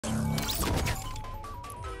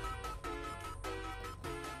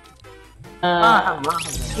ما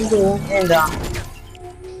انتوا وين ده؟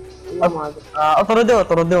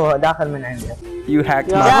 اطردوه داخل من عندك. You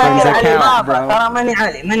hacked my friend's account, bro. ترى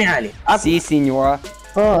ماني عالي. Si, signora.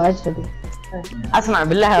 اوه عجبي. اسمع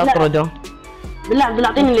بالله اطرده. بالله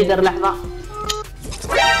اعطيني الليدر لحظة.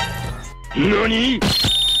 نوني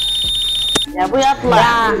يا ابوي اطلع.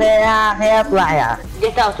 يا اخي اطلع يا اخي.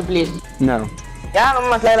 Get out please. No. يا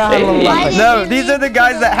امك لا اله الا الله. No, these are the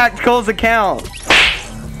guys that hacked Cole's account.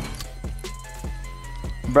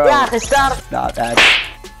 Bro, يا اخي ستار. stop that.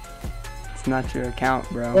 It's not your account,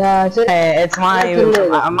 bro. It's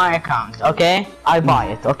my account, okay? I buy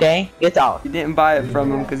it, okay? Get out. You didn't buy it from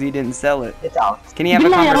him because he didn't sell it. Get out. Can he have a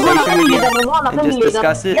conversation with you and just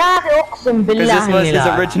discuss it? يا اخي اقسم Because بالله this was his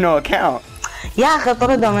original account. يا اخي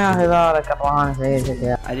طردهم يا اخي ذولك الرهان سيدك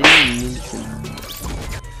يا. I didn't even mean to.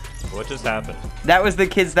 What just happened? That was the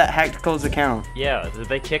kids that hacked Cole's account. Yeah, did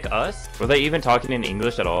they kick us? Were they even talking in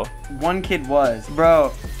English at all? One kid was.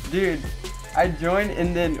 Bro, dude, I joined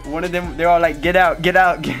and then one of them, they're all like, get out, get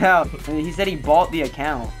out, get out. And he said he bought the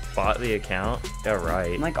account. Bought the account? Yeah,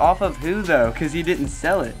 right. I'm like, off of who though? Because he didn't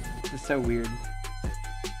sell it. It's so weird.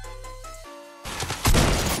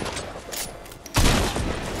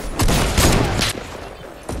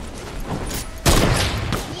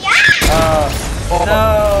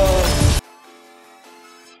 No!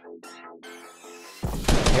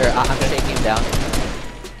 Here, I'm shaking him down.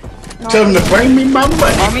 Tell him to bring me my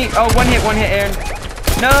money. On me! Oh, one hit, Aaron.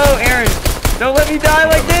 No, Aaron! Don't let me die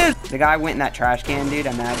like this! The guy went in that trash can, dude,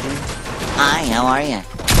 imagine. Hi, how are you?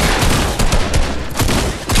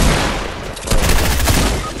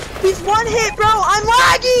 He's one hit, bro. I'm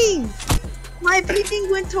lagging. My ping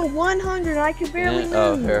went to 100. I can barely move.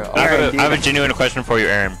 Oh, here. I have a genuine question for you,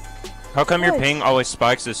 Aaron. How come your ping always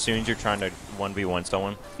spikes as soon as you're trying to 1v1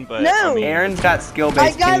 someone? But, No! I mean, Aaron's got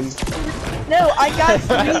skill-based ping. I got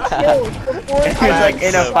 3 kills before It's like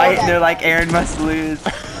in a fight and they're like, Aaron must lose.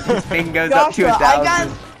 His ping goes up to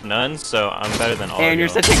 1,000. none, so I'm better than all Aaron, of you're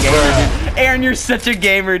y'all. such a gamer, dude. Aaron, you're such a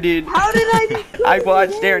gamer, dude. How did I do? I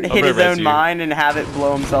watched Aaron hit his own you. mine and have it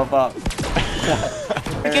blow himself up.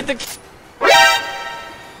 Get the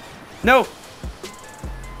No!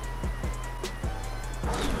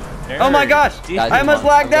 Oh my gosh! Guys, I almost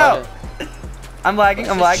lagged I'm out! I'm lagging.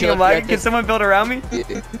 Can someone build around me?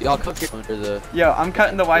 Y'all cook it under the... Yo, I'm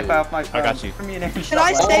cutting the Wi-Fi off my phone. I got you. Me and Aaron Can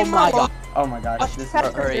I shot save Oh my my god. Oh my gosh. This is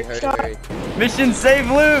Hurry. Mission save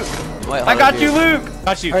Luke! Wait, I got you, Luke!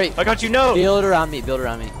 Got you. Hurry. I got you. No. Build around me.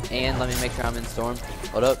 And let me make sure I'm in storm.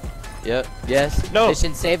 Hold up. Yep. Yes. No.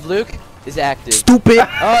 Mission save Luke is active. Stupid!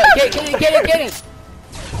 Oh, get in!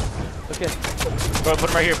 Okay. Bro, put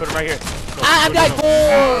him right here. Put him right here. I'm died.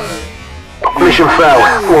 Mission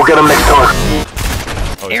failed. We'll get him next time.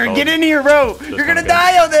 Oh, Aaron, get in here, bro! You're gonna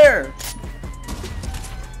die out there!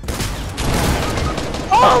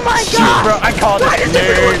 Oh my Shoot, god! bro, I called Why it. does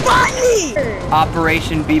everyone find me?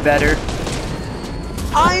 Operation Be Better.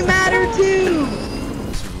 I matter too.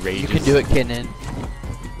 You can do it, Kenan.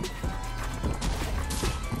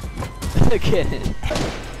 Kenan.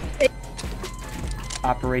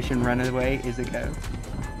 Operation Runaway is a go.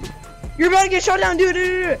 You're about to get shot down,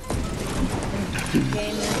 dude.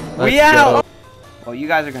 We out! Well, you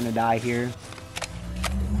guys are gonna die here.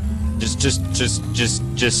 Just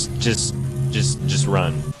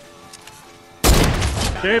run.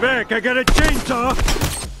 Stay back, I got a chainsaw!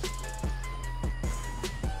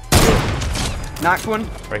 Knocked one.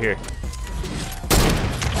 Right here.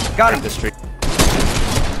 Got him. The street.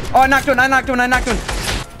 Oh, I knocked one. Oh, I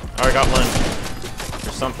got one.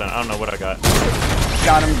 Or something. I don't know what I got.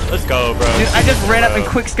 Got him. Let's go, bro. Dude, I just ran up and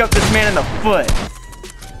quick scoped this man in the foot.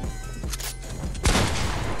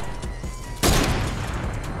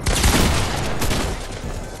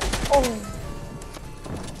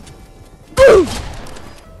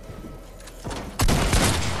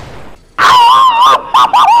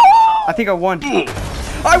 I think I won.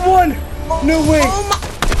 I won! No way!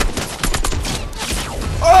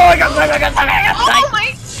 Oh, I got sniped! Oh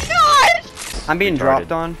my god! I'm being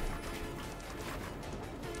dropped on.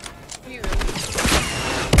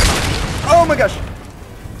 Oh my gosh!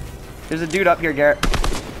 There's a dude up here, Garrett.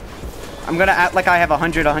 I'm gonna act like I have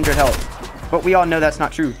 100 health. But we all know that's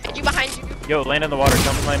not true. You behind you. Yo, land in the water.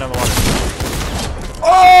 Someone land on the water.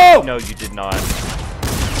 Oh! No, you did not.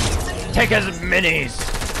 Take his minis.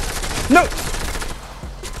 No!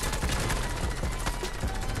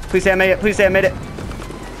 Please say I made it. Please say I made it.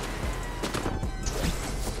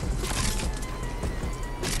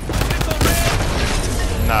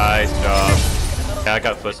 Nice job. Yeah, I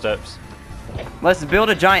got footsteps. Let's build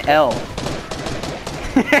a giant L.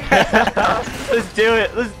 Let's do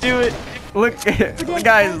it. Let's do it. Look,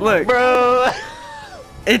 guys, look. Bro.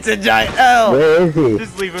 It's a giant L. Where is he?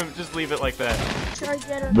 Just leave him. Just leave it like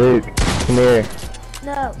that. Luke, come here.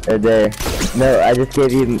 No. Right there. No, I just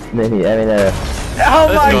gave you mini. I mean,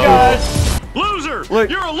 Oh my go. gosh. Loser! Look.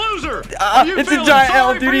 You're a loser! Are you It's a feeling giant L,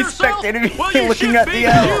 sorry dude. for He's yourself? spectating me Well, you looking should at be. the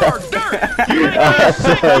L. You are dirt! You make me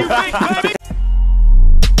sick, you big baby!